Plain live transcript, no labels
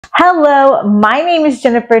Hello, my name is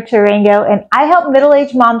Jennifer Tarango, and I help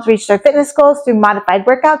middle-aged moms reach their fitness goals through modified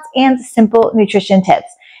workouts and simple nutrition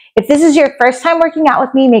tips. If this is your first time working out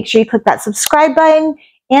with me, make sure you click that subscribe button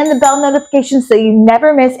and the bell notification so you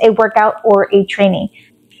never miss a workout or a training.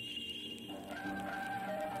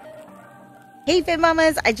 Hey Fit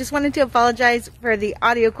Mamas, I just wanted to apologize for the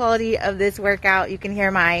audio quality of this workout. You can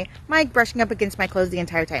hear my mic brushing up against my clothes the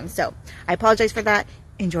entire time. So I apologize for that.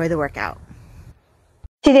 Enjoy the workout.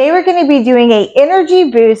 Today we're going to be doing a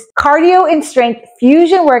energy boost, cardio and strength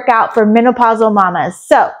fusion workout for menopausal mamas.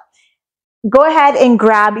 So go ahead and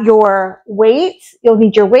grab your weights. You'll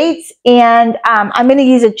need your weights, and I'm going to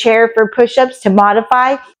use a chair for push-ups to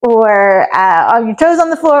modify, or on your toes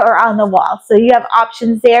on the floor or on the wall. So you have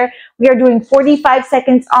options there. We are doing 45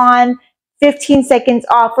 seconds on, 15 seconds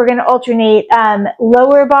off. We're going to alternate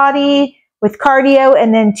lower body with cardio,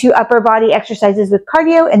 and then 2 upper body exercises with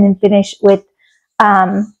cardio, and then finish with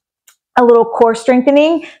a little core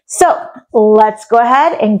strengthening. So let's go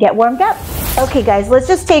ahead and get warmed up. Okay guys, let's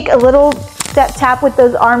just take a little step tap with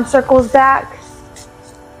those arm circles back.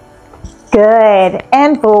 Good,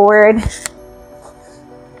 and forward.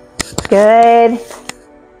 Good.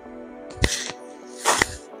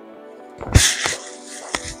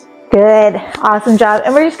 Good, awesome job.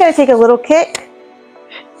 And we're just gonna take a little kick.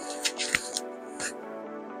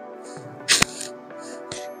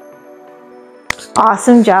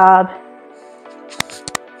 Awesome job.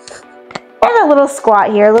 And a little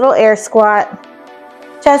squat here, a little air squat.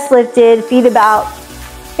 Chest lifted, feet about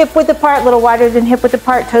hip width apart, a little wider than hip width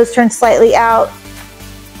apart, toes turned slightly out.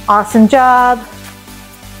 Awesome job.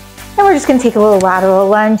 And we're just gonna take a little lateral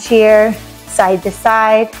lunge here, side to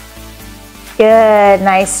side. Good,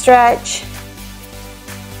 nice stretch.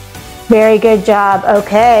 Very good job.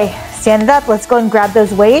 Okay, stand it up. Let's go and grab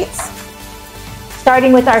those weights.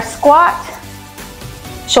 Starting with our squat.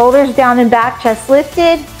 Shoulders down and back, chest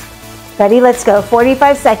lifted. Ready, let's go.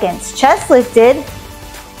 45 seconds. Chest lifted.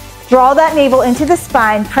 Draw that navel into the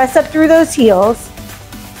spine. Press up through those heels.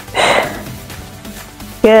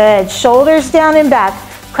 Good. Shoulders down and back.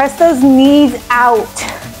 Press those knees out.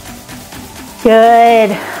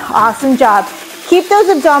 Good. Awesome job. Keep those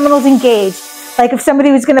abdominals engaged. Like if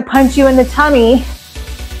somebody was going to punch you in the tummy,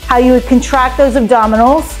 how you would contract those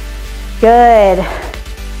abdominals. Good.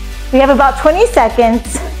 We have about 20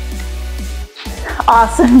 seconds.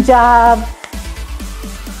 Awesome job.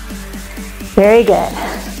 Very good.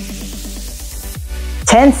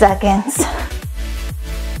 10 seconds.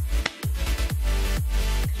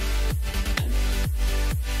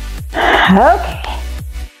 Okay.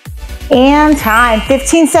 And time.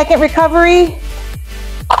 15-second recovery.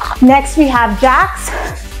 Next we have jacks.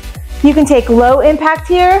 You can take low impact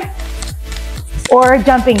here or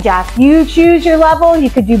jumping jack. You choose your level. You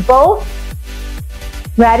could do both.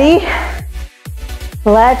 Ready?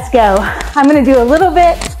 Let's go. I'm going to do a little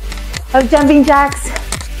bit of jumping jacks.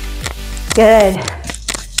 Good.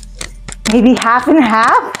 Maybe half and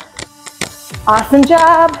half. Awesome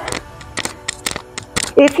job.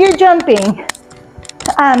 If you're jumping,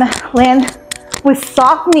 land with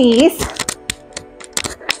soft knees.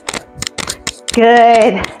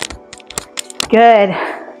 Good. Good.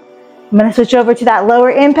 I'm going to switch over to that lower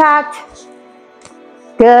impact.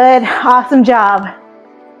 Good. Awesome job.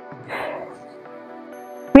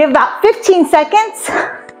 We have about 15 seconds.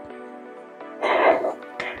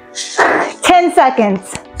 10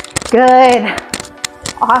 seconds. Good.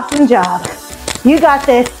 Awesome job. You got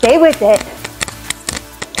this. Stay with it.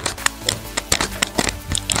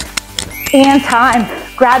 And time.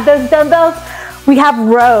 Grab those dumbbells. We have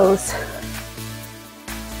rows.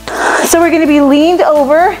 So we're going to be leaned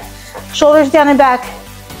over, shoulders down and back,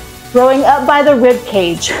 rowing up by the rib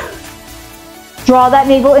cage. Draw that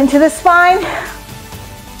navel into the spine.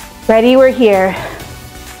 Ready, we're here.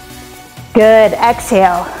 Good,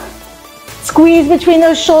 exhale. Squeeze between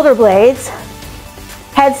those shoulder blades.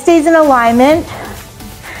 Head stays in alignment.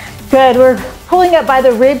 Good, we're pulling up by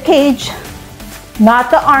the rib cage,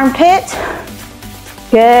 not the armpit.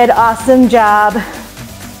 Good, awesome job.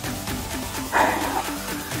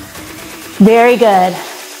 Very good.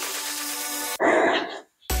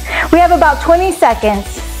 We have about 20 seconds.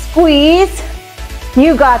 Squeeze.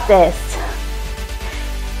 You got this.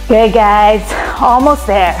 Good, guys. Almost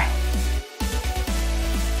there.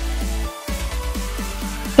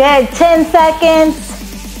 Good. 10 seconds.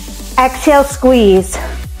 Exhale, squeeze.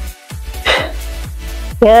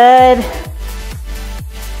 Good.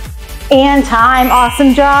 And time.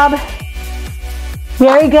 Awesome job.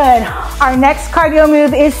 Very good. Our next cardio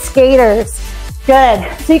move is skaters. Good.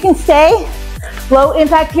 So you can stay low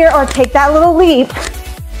impact here or take that little leap.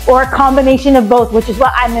 or a combination of both, which is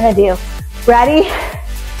what I'm gonna do. Ready?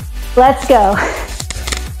 Let's go.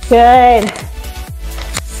 Good.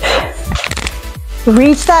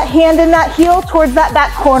 Reach that hand and that heel towards that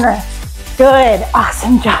back corner. Good,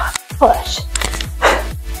 awesome job. Push.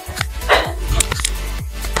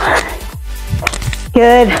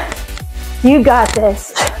 Good, you got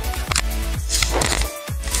this.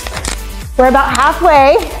 We're about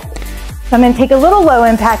halfway. So I'm gonna take a little low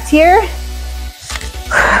impact here.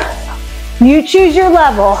 You choose your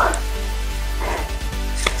level.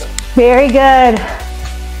 Very good.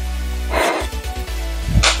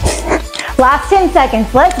 Last 10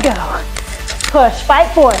 seconds, let's go. Push, fight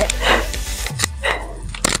for it.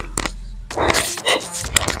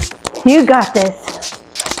 You got this.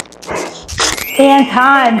 And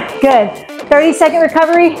time, good. 30-second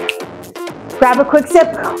recovery. Grab a quick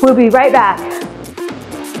sip, we'll be right back.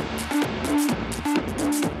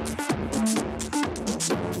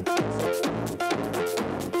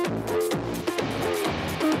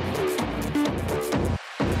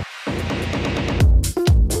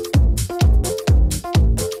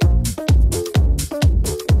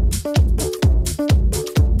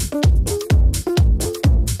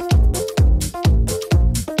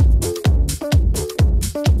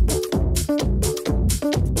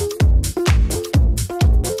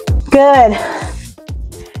 Good.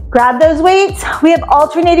 Grab those weights. We have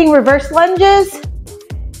alternating reverse lunges.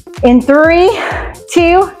 In 3,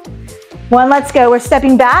 2, 1, let's go. We're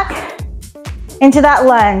stepping back into that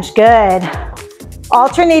lunge. Good.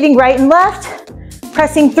 Alternating right and left.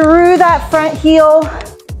 Pressing through that front heel.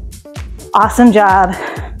 Awesome job.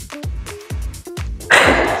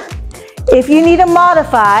 If you need to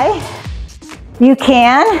modify, you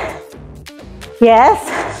can.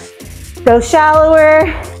 Yes. Go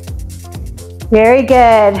shallower. Very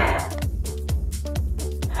good.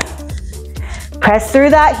 Press through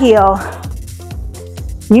that heel.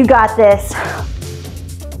 You got this.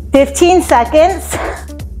 15 seconds.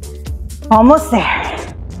 Almost there.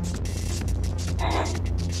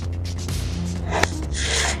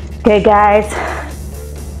 Good, guys.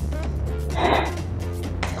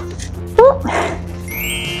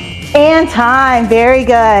 And time. Very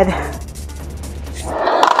good.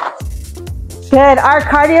 Good, our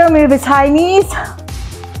cardio move is high knees.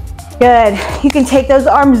 Good, you can take those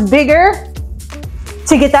arms bigger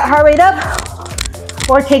to get that heart rate up,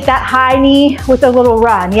 or take that high knee with a little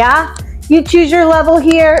run, yeah? You choose your level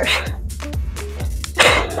here.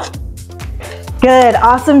 Good,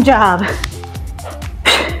 awesome job.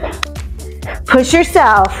 Push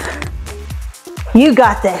yourself. You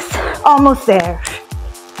got this, almost there.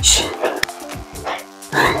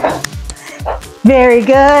 Very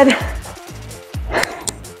good.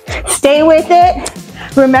 Stay with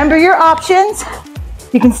it. Remember your options.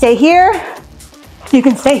 You can stay here. You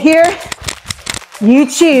can stay here. You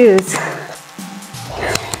choose.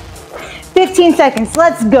 15 seconds.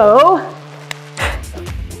 Let's go.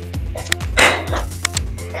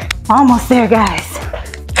 Almost there, guys.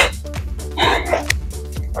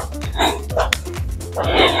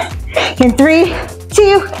 In 3,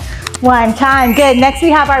 2, 1. Time. Good. Next we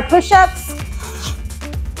have our push-ups.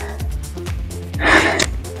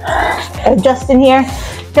 Adjust in here.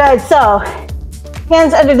 Good, so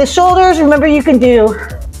hands under the shoulders. Remember, you can do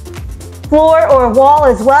floor or wall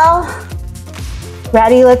as well.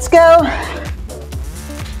 Ready, let's go.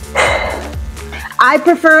 I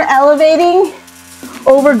prefer elevating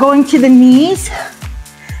over going to the knees,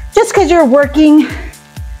 just because you're working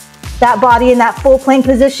that body in that full plank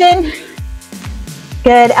position.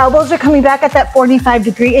 Good, elbows are coming back at that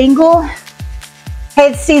 45-degree angle.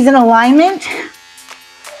 Head stays in alignment.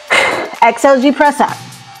 Exhale as you press up.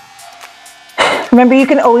 Remember, you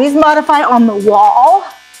can always modify on the wall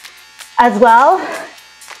as well.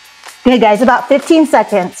 Good, guys, about 15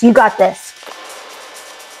 seconds. You got this.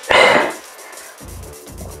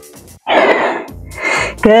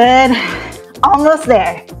 Good, almost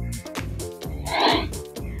there.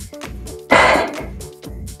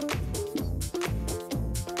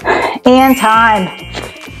 And time.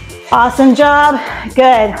 Awesome job,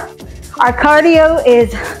 good. Our cardio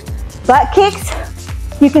is butt kicks.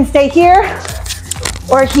 You can stay here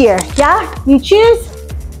or here, yeah? You choose,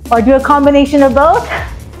 or do a combination of both.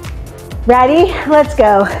 Ready? Let's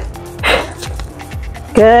go.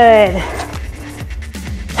 Good.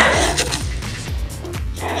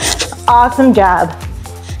 Awesome job.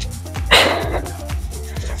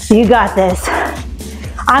 You got this.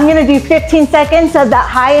 I'm gonna do 15 seconds of that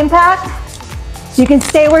high impact. You can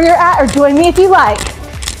stay where you're at or join me if you like.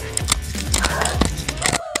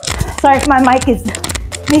 Sorry if my mic is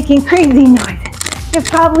making crazy noise. It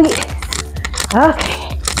probably is.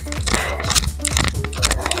 Okay.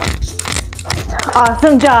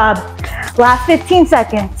 Awesome job. Last 15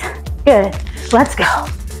 seconds. Good. Let's go.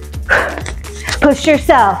 Push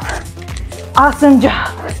yourself. Awesome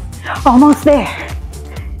job. Almost there.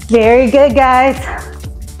 Very good, guys.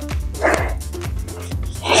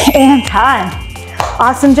 And time.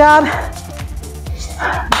 Awesome job.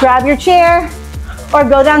 Grab your chair or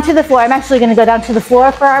go down to the floor. I'm actually gonna go down to the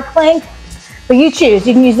floor for our plank, but you choose.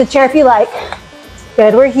 You can use the chair if you like.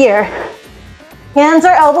 Good, we're here. Hands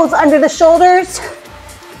or elbows under the shoulders.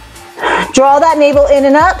 Draw that navel in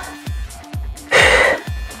and up.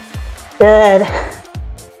 Good.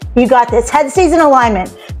 You got this. Head stays in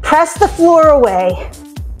alignment. Press the floor away.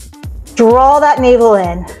 Draw that navel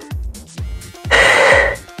in.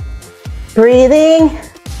 Breathing.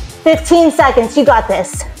 15 seconds. You got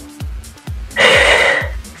this.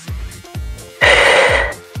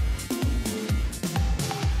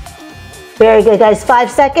 Very good, guys.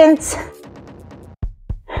 5 seconds.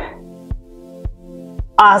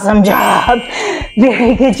 Awesome job.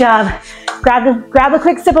 Very good job. Grab a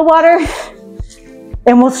quick sip of water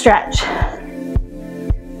and we'll stretch.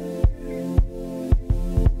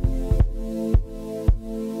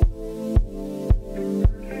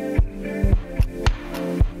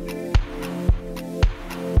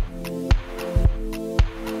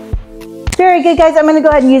 Very good, guys. I'm going to go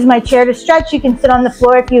ahead and use my chair to stretch. You can sit on the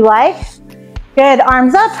floor if you like. Good.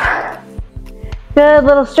 Arms up. Good.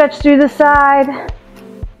 Little stretch through the side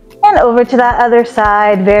and over to that other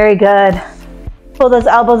side. Very good. Pull those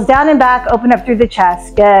elbows down and back. Open up through the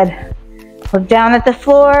chest. Good. Look down at the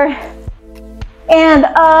floor and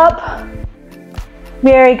up.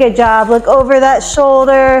 Very good job. Look over that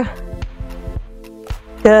shoulder.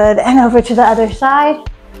 Good. And over to the other side.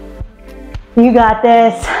 You got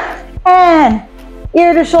this. And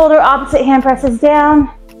ear to shoulder, opposite hand presses down.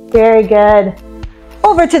 Very good.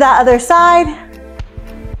 Over to that other side.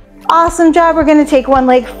 Awesome job. We're going to take one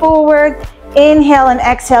leg forward. Inhale and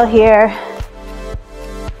exhale here.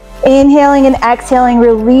 Inhaling and exhaling,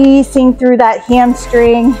 releasing through that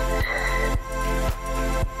hamstring.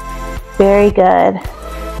 Very good.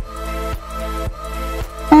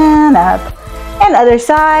 And up. And other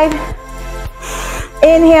side.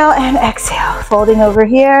 Inhale and exhale. Folding over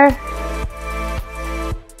here.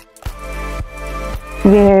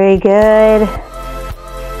 Very good.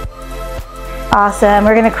 Awesome.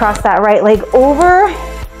 We're going to cross that right leg over.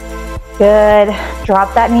 Good.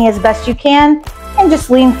 Drop that knee as best you can and just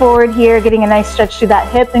lean forward here, getting a nice stretch through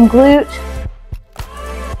that hip and glute.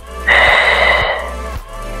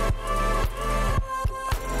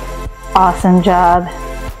 Awesome job.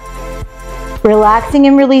 Relaxing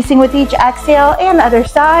and releasing with each exhale and other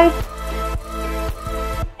side.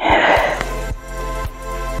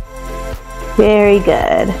 Very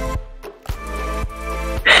good.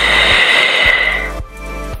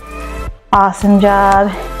 Awesome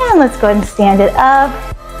job. And let's go ahead and stand it up.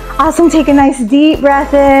 Awesome. Take a nice deep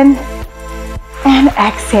breath in and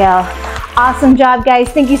exhale. Awesome job, guys.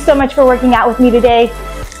 Thank you so much for working out with me today.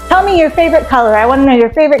 Tell me your favorite color. I want to know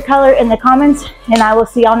your favorite color in the comments, and I will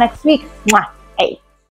see y'all next week. Mwah. Hey.